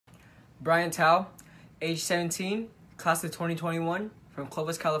Bryant, Thao, age 17, class of 2021, from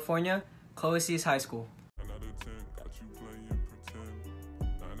Clovis, California, Clovis East High School. 9 out of 10, got you playing pretend.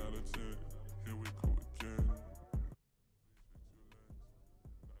 9 out of 10, here we go again.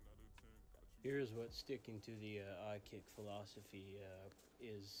 Here's what sticking to the iKick philosophy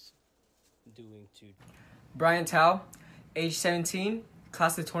is doing to Bryant, Thao, age 17,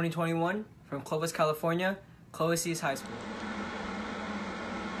 class of 2021, from Clovis, California, Clovis East High School.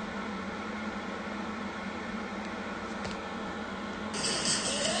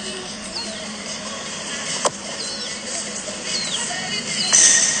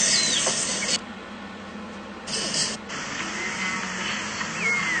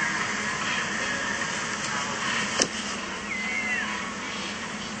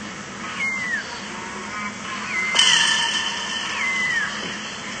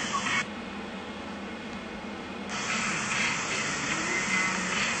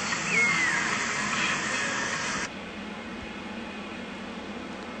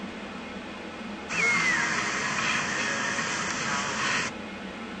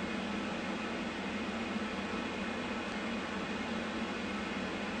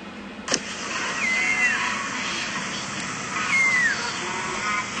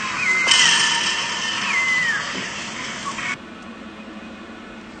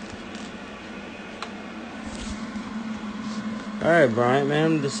 Alright, Bryant,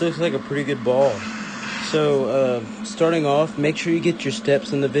 man, this looks like a pretty good ball. So, starting off, make sure you get your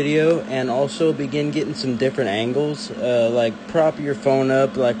steps in the video and also begin getting some different angles. Like, prop your phone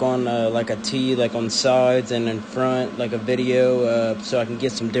up, like on like a T, like on the sides and in front, like a video, so I can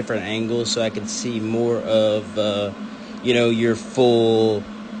get some different angles so I can see more of, your full,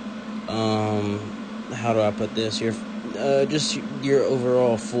 how do I put this? Just your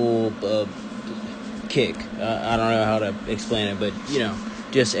overall full, kick. I don't know how to explain it, but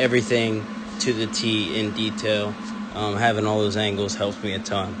just everything to the T in detail. Having all those angles helps me a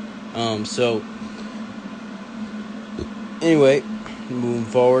ton. So anyway, moving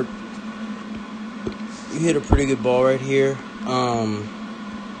forward, you hit a pretty good ball right here.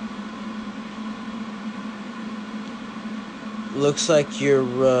 Looks like you're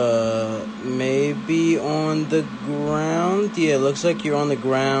maybe on the ground. Yeah, looks like you're on the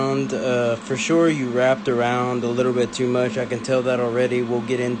ground. For sure you wrapped around a little bit too much. I can tell that already. We'll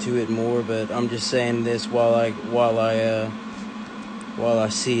get into it more, but I'm just saying this while I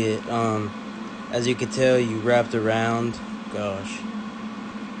see it. As you can tell, you wrapped around. Gosh.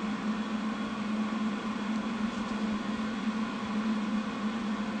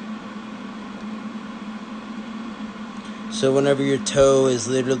 So whenever your toe is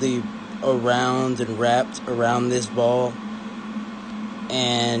literally around and wrapped around this ball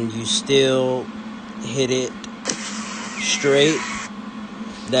and you still hit it straight,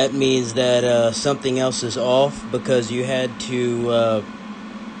 that means that something else is off, because you had to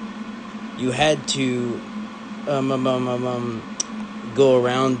go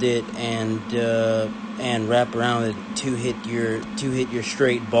around it and wrap around it to hit your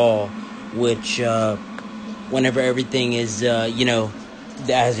straight ball, which whenever everything is,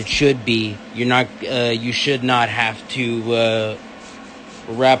 as it should be, you should not have to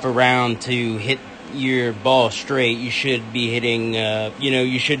wrap around to hit your ball straight. You should be hitting,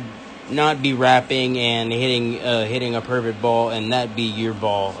 you should not be wrapping and hitting a perfect ball, and that be your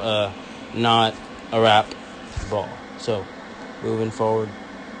ball, not a wrap ball. So, moving forward.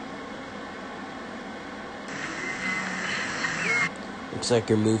 Looks like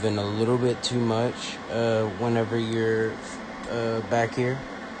you're moving a little bit too much whenever you're back here.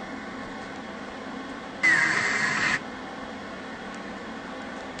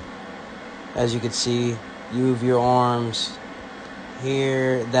 As you can see, you move your arms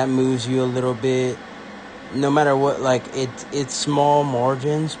here. That moves you a little bit. No matter what, like it's small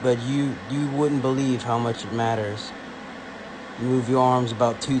margins, but you wouldn't believe how much it matters. You move your arms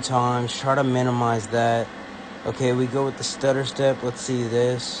about 2 times. Try to minimize that. Okay, we go with the stutter step. Let's see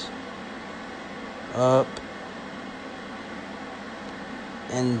this. Up.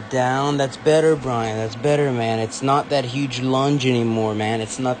 And down. That's better, Brian. That's better, man. It's not that huge lunge anymore, man.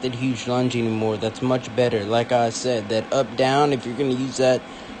 It's not that huge lunge anymore. That's much better. Like I said, that up, down, if you're going to use that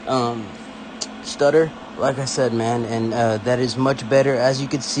stutter, like I said, man, and that is much better. As you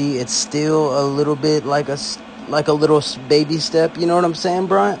can see, it's still a little bit like a little baby step. You know what I'm saying,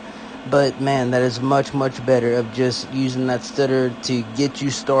 Brian? But, man, that is much, much better of just using that stutter to get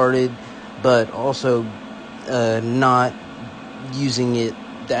you started, but also not using it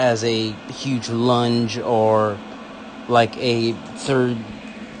as a huge lunge or like a third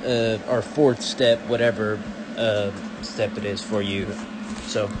or fourth step, whatever step it is for you.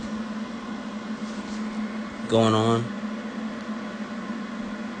 So, going on.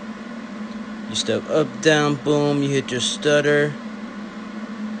 You step up, down, boom, you hit your stutter.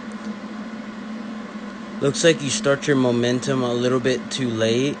 Looks like you start your momentum a little bit too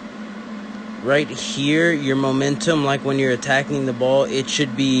late. Right here, your momentum, like when you're attacking the ball, you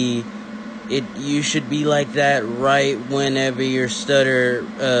should be like that right whenever your stutter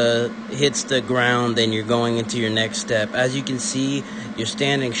hits the ground and you're going into your next step. As you can see, you're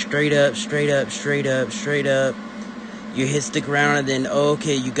standing straight up, straight up, straight up, straight up. You hit the ground, and then,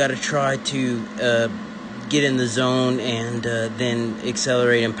 okay, you got to try to get in the zone and then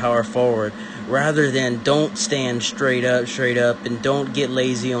accelerate and power forward. Rather than don't stand straight up, and don't get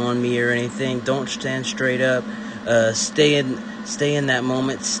lazy on me or anything. Don't stand straight up. Stay in that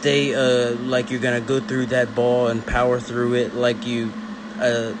moment. Stay like you're gonna go through that ball and power through it like you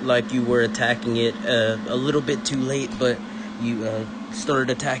were attacking it a little bit too late, but you started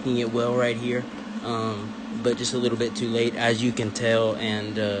attacking it well right here. But just a little bit too late, as you can tell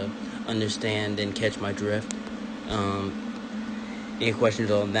and understand and catch my drift. Any questions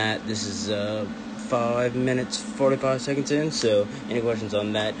on that? This is 5 minutes 45 seconds in, so any questions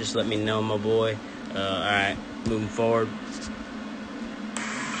on that, just let me know, my boy. Alright, moving forward.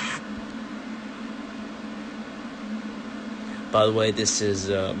 By the way, this is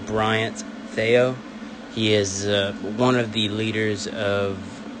Bryant, Thao. He is one of the leaders of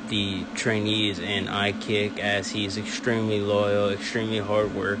the trainees in iKick, as he's extremely loyal, extremely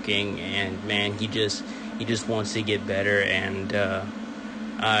hardworking, and man, he just wants to get better. And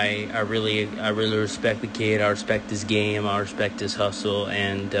I really respect the kid. I respect his game. I respect his hustle,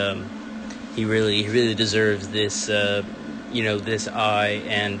 and he really deserves this this eye.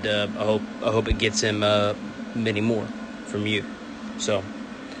 And I hope it gets him many more from you. So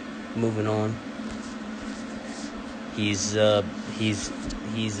moving on. He's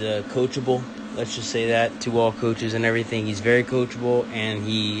coachable. Let's just say that to all coaches and everything. He's very coachable, and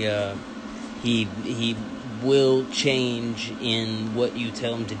he will change in what you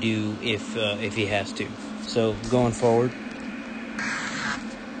tell him to do if he has to. So going forward,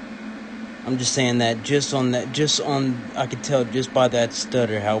 I'm just saying that I could tell just by that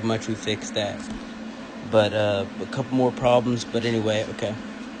stutter how much we fixed that. But a couple more problems. But anyway, okay,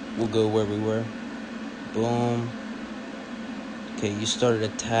 we'll go where we were. Boom. Okay, you started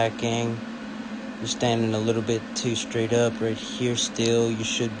attacking. You're standing a little bit too straight up right here still. You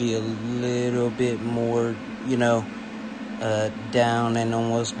should be a little bit more, down and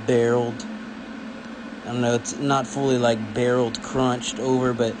almost barreled. I don't know, it's not fully like barreled, crunched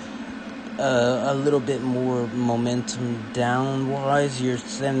over, but a little bit more momentum down-wise. You're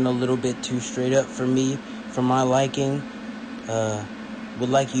standing a little bit too straight up for me, for my liking. Would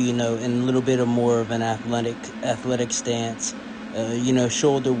like you, in a little bit of more of an athletic stance.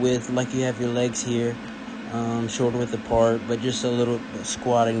 Shoulder width, like you have your legs here, shoulder width apart, but just a little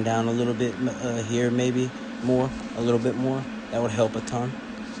squatting down a little bit here, maybe more, a little bit more. That would help a ton.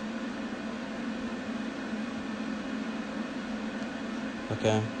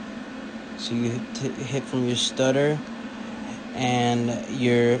 Okay, so you hit from your stutter, and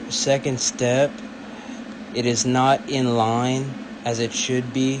your second step, it is not in line as it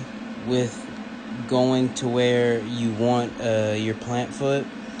should be with going to where you want your plant foot.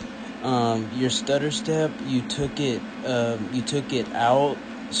 Your stutter step, you took it out,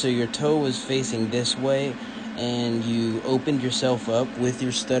 so your toe was facing this way, and you opened yourself up with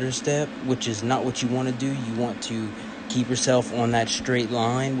your stutter step, which is not what you want to do. You want to keep yourself on that straight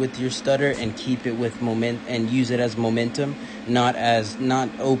line with your stutter and keep it with moment and use it as momentum, not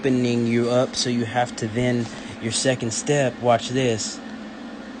opening you up. So you have to then, your second step, watch this,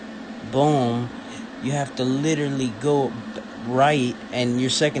 boom, you have to literally go right, and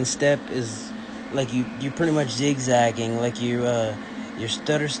your second step is like you're pretty much zigzagging, like your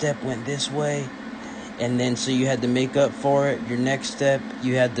stutter step went this way, and then so you had to make up for it. Your next step,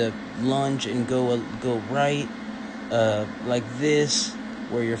 you had to lunge and go right, like this,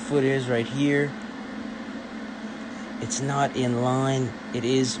 where your foot is right here. It's not in line. It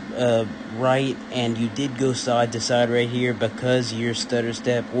is right, and you did go side to side right here because your stutter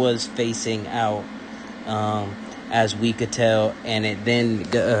step was facing out, as we could tell, and it then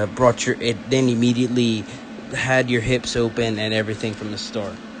then immediately had your hips open and everything from the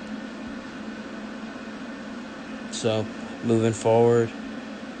start. So moving forward,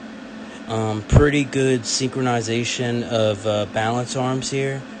 pretty good synchronization of balance arms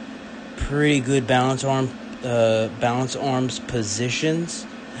here. Pretty good balance arms positions.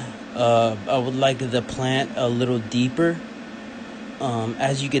 I would like the plant a little deeper.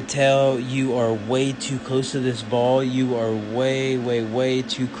 As you could tell, you are way too close to this ball. You are way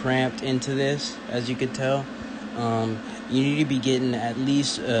too cramped into this, as you could tell. You need to be getting at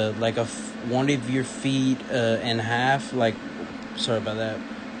least like one of your feet and a half, like, sorry about that,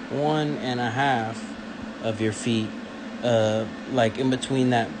 1.5 of your feet, like in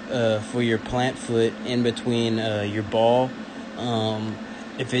between that, for your plant foot, in between your ball.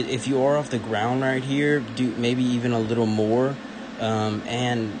 If you are off the ground right here, do maybe even a little more,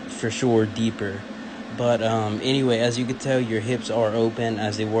 and for sure deeper. But anyway, as you can tell, your hips are open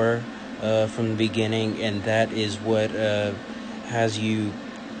as they were from the beginning, and that is what has you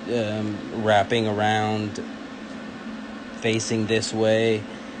wrapping around, facing this way,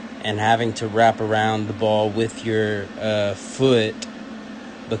 and having to wrap around the ball with your foot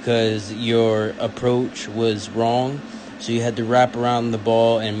because your approach was wrong. So you had to wrap around the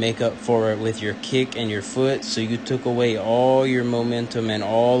ball and make up for it with your kick and your foot. So you took away all your momentum, and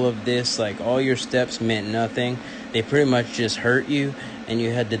all of this, like all your steps meant nothing. They pretty much just hurt you, and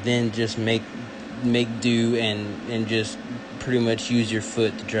you had to then just make do and just pretty much use your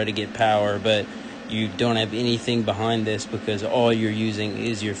foot to try to get power. But you don't have anything behind this because all you're using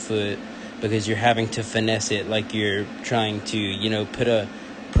is your foot, because you're having to finesse it like you're trying to,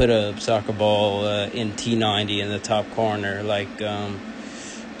 put a soccer ball in T90 in the top corner. Like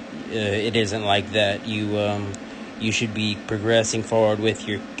it isn't like that. You should be progressing forward with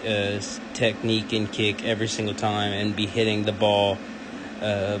your technique and kick every single time, and be hitting the ball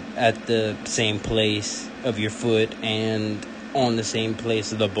at the same place of your foot and on the same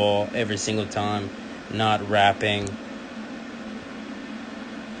place of the ball every single time, not wrapping.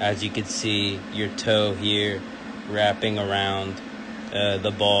 As you can see, your toe here wrapping around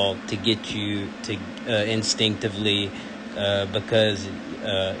the ball to get you to instinctively, because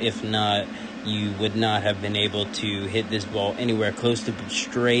if not, you would not have been able to hit this ball anywhere close to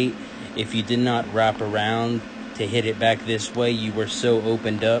straight. If you did not wrap around to hit it back this way, you were so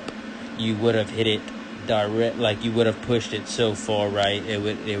opened up, you would have hit it direct, like you would have pushed it so far right, it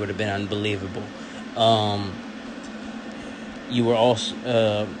would have been unbelievable. You were also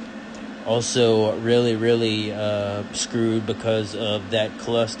really, really screwed because of that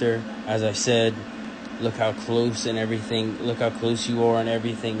cluster. As I said, look how close and everything. Look how close you are and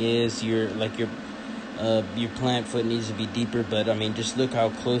everything is. Your plant foot needs to be deeper, but I mean, just look how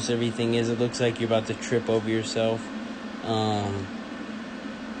close everything is. It looks like you're about to trip over yourself.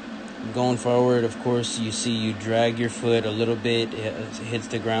 Going forward, of course, you see you drag your foot a little bit. It hits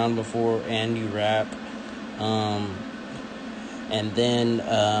the ground before, and you wrap. And then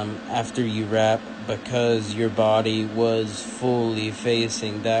after you wrap, because your body was fully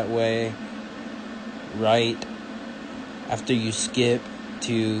facing that way, right, after you skip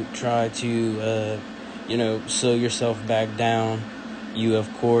to try to, slow yourself back down, you,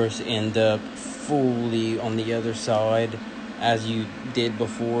 of course, end up fully on the other side. As you did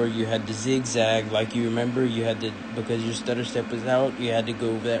before, you had to zigzag, like you remember, you had to, because your stutter step was out, you had to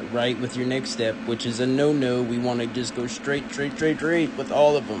go that right with your next step, which is a no-no. We want to just go straight with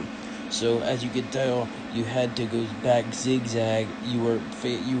all of them. So as you could tell, you had to go back zigzag. Your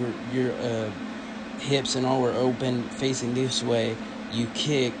hips and all were open, facing this way. You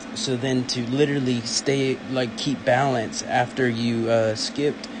kicked, so then to literally keep balance after you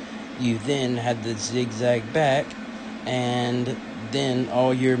skipped, you then had to zigzag back. And then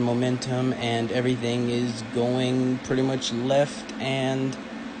all your momentum and everything is going pretty much left and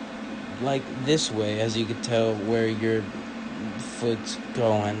like this way, as you could tell where your foot's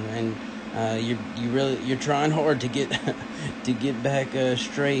going, and you're trying hard to get back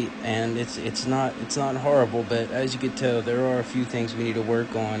straight, and it's not horrible, but as you could tell, there are a few things we need to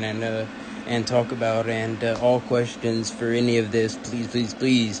work on and talk about, and all questions for any of this,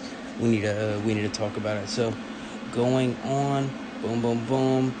 please, we need to talk about it. So, going on,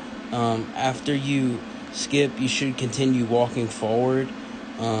 boom. After you skip, you should continue walking forward.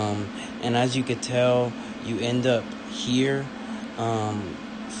 And as you could tell, you end up here,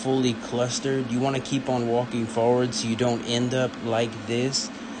 fully clustered. You want to keep on walking forward so you don't end up like this,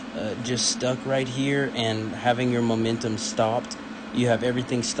 just stuck right here and having your momentum stopped. You have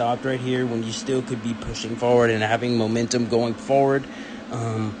everything stopped right here when you still could be pushing forward and having momentum going forward.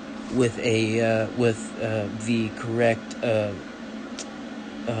 With the correct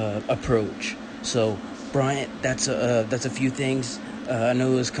approach. So, Bryant, that's a few things. I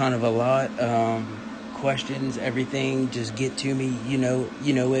know it was kind of a lot. Questions, everything, just get to me. You know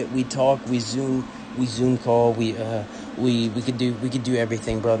it. We talk, we Zoom call. We could do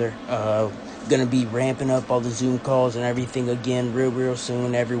everything, brother. Gonna be ramping up all the Zoom calls and everything again real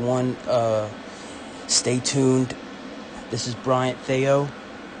soon. Everyone, stay tuned. This is Bryant Thao,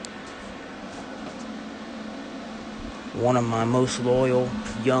 one of my most loyal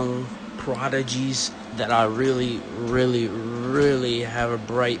young prodigies that I really, really, really have a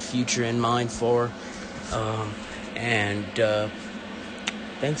bright future in mind for. And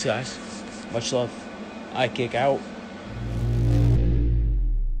thanks, guys. Much love. iKick out.